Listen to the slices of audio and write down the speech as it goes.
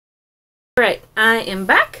Alright, I am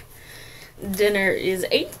back. Dinner is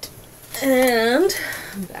 8, and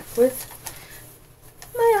I'm back with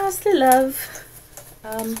my Ausley Love.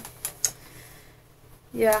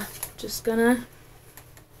 Yeah, just gonna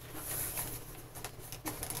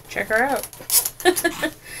check her out.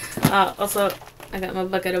 Also, I got my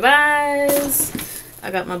bucket of eyes, I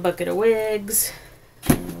got my bucket of wigs,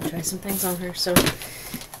 and we'll try some things on her, so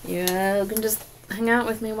you can just hang out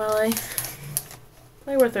with me while I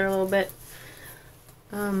play with her a little bit.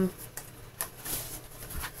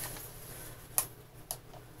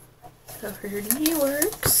 So her knee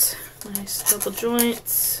works. Nice double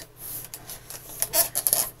joints.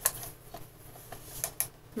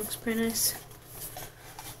 Looks pretty nice.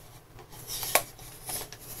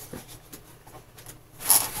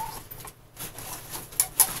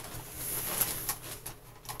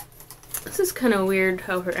 This is kind of weird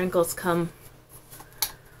how her ankles come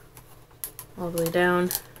all the way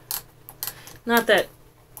down. Not that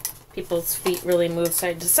people's feet really move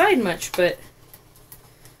side to side much, but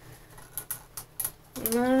I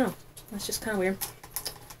don't know. That's just kind of weird.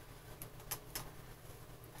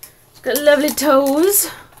 She's got lovely toes.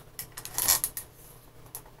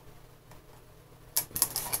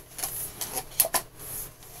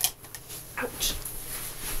 Ouch.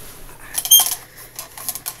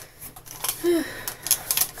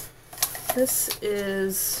 This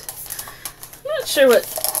is... I'm not sure what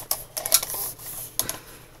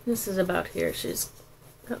this is about here. She's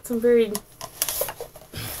got some very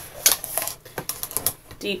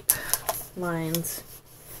deep lines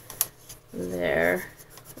there.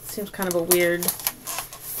 It seems kind of a weird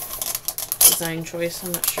design choice.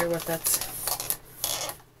 I'm not sure what that's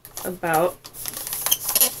about.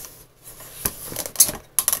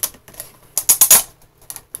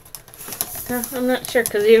 I'm not sure,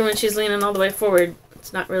 because even when she's leaning all the way forward,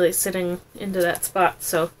 it's not really sitting into that spot,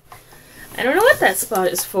 so I don't know what that spot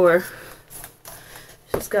is for.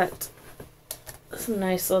 She's got some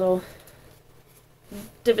nice little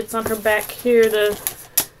divots on her back here to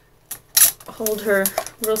hold her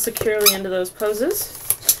real securely into those poses.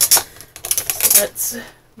 So that's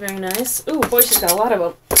very nice. Ooh, boy, she's got a lot of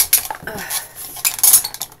them.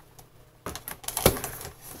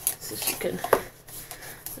 So she can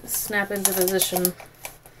snap into position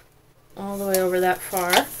all the way over that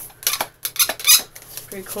far. It's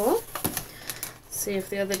pretty cool. See if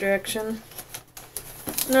the other direction.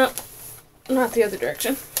 No, not the other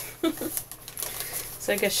direction.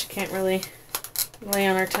 So I guess she can't really lay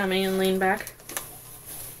on her tummy and lean back.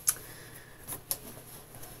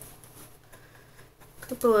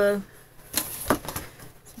 Couple of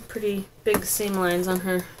some pretty big seam lines on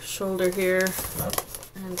her shoulder here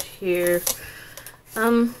and here.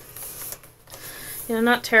 Yeah,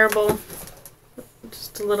 not terrible.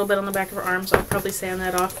 Just a little bit on the back of her arm, so I'll probably sand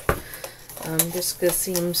that off. Just because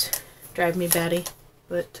seams drive me batty.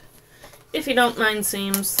 But if you don't mind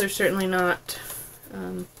seams, they're certainly not.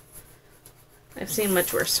 I've seen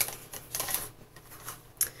much worse.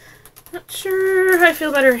 Not sure how I feel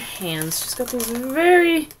about her hands. She's got these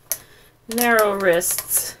very narrow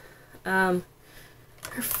wrists. Her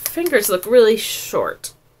fingers look really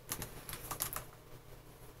short.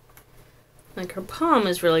 Like her palm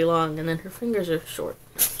is really long and then her fingers are short.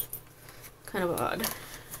 Kind of odd.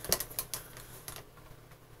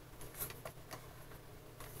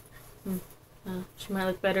 She might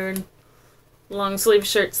look better in long sleeve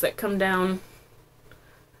shirts that come down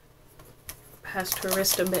past her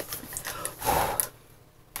wrist a bit.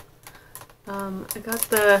 I got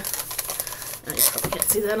the... Oh, you probably can't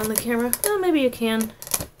see that on the camera. Oh, maybe you can.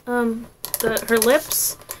 Her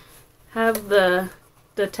lips have the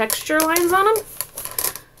texture lines on them,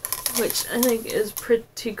 which I think is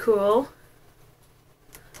pretty cool.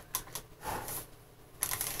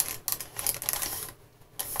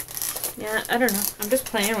 Yeah, I don't know. I'm just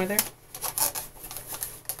playing with her.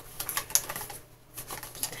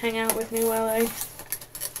 Just hang out with me while I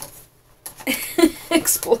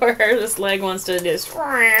explore her. This leg wants to just...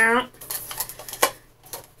 Not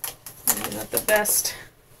the best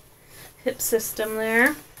hip system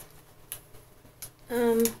there. She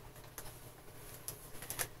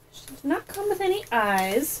does not come with any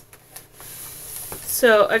eyes.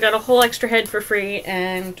 So I got a whole extra head for free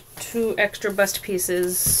and 2 extra bust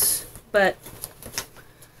pieces. But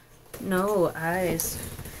no eyes.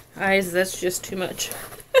 Eyes, that's just too much.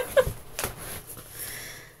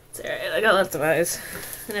 It's alright, I got lots of eyes.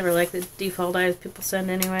 I never like the default eyes people send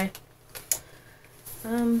anyway.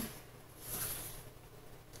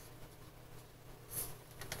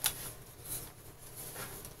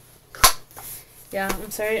 Yeah,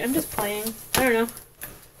 I'm sorry, I'm just playing. I don't know.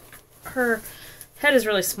 Her head is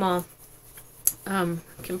really small.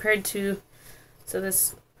 compared to, so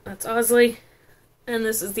that's Ausley, and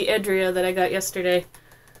this is the Edria that I got yesterday.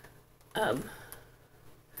 If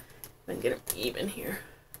I can get them even here.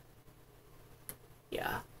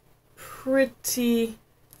 Yeah, pretty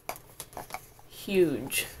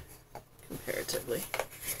huge comparatively.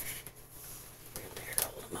 There to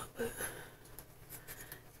hold them up. I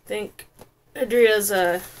think Edria's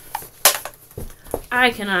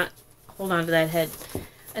I cannot hold on to that head.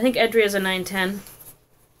 I think Edria's a 910.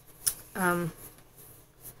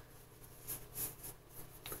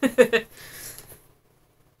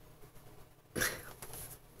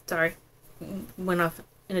 Sorry, went off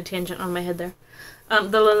in a tangent on my head there.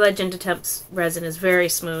 The Legend Attempts resin is very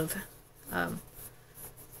smooth. I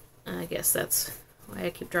guess that's why I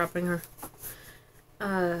keep dropping her.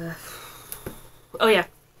 Oh yeah,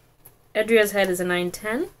 Edria's head is a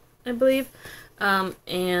 910, I believe.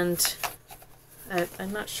 And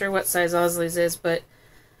I'm not sure what size Ausley's is, but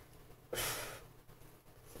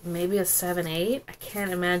maybe a 7/8. I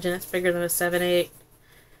can't imagine it's bigger than a 7/8.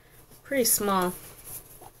 Pretty small,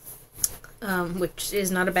 which is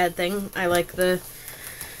not a bad thing. I like the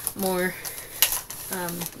more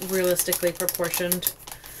realistically proportioned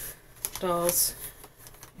dolls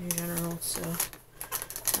in general. So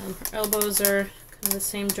her elbows are kind of the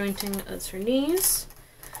same jointing as her knees,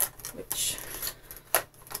 which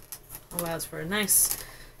allows for a nice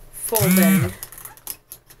full bend.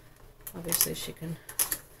 Obviously she can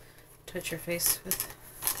touch her face with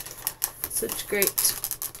such great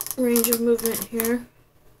range of movement here.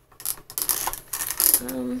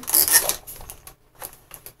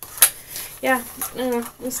 Yeah,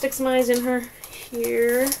 I'll stick some eyes in her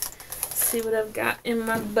here. See what I've got in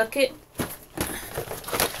my bucket.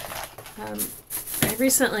 I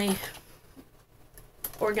recently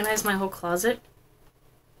organized my whole closet,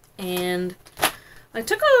 and I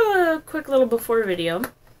took a quick little before video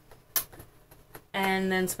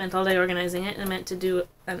and then spent all day organizing it, and I meant to do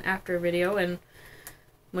an after video and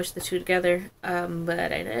mush the two together,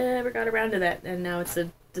 but I never got around to that, and now it's a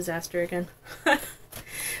disaster again.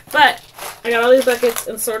 But I got all these buckets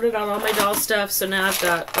and sorted out all my doll stuff, so now I've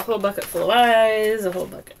got a whole bucket full of eyes, a whole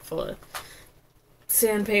bucket full of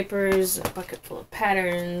sandpapers, a bucket full of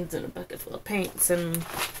patterns, and a bucket full of paints, and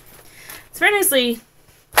it's very nicely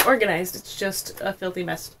organized. It's just a filthy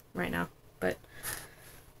mess right now, but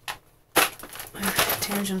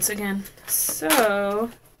tangents again. So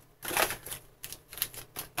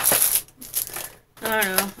I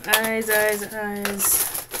don't know. Eyes.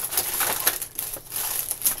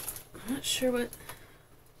 I'm not sure what.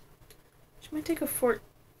 She might take a 14.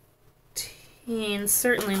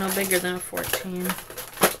 Certainly no bigger than a 14.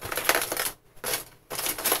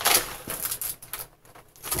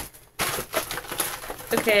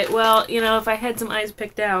 Okay, well, you know, if I had some eyes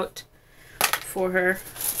picked out for her,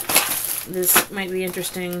 this might be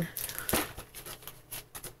interesting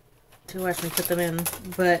to watch me put them in,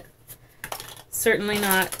 but certainly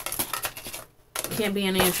not. Can't be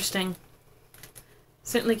any interesting.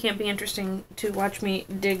 Certainly can't be interesting to watch me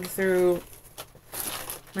dig through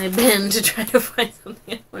my bin to try to find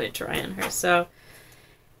something I want to try on her. So,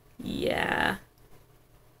 yeah.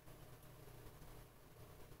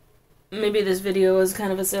 Maybe this video was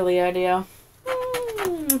kind of a silly idea.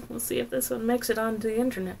 We'll see if this one makes it onto the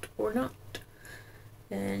internet or not.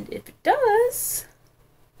 And if it does,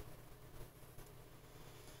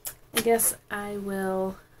 I guess I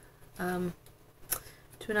will do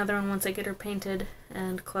another one once I get her painted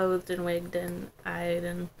and clothed and wigged and eyed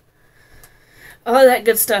and all of that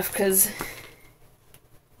good stuff, because,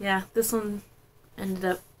 yeah, this one ended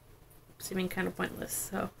up seeming kind of pointless,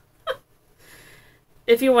 so.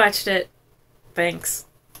 If you watched it, thanks.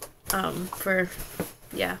 Thanks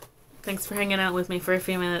for hanging out with me for a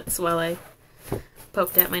few minutes while I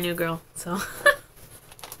poked at my new girl, so.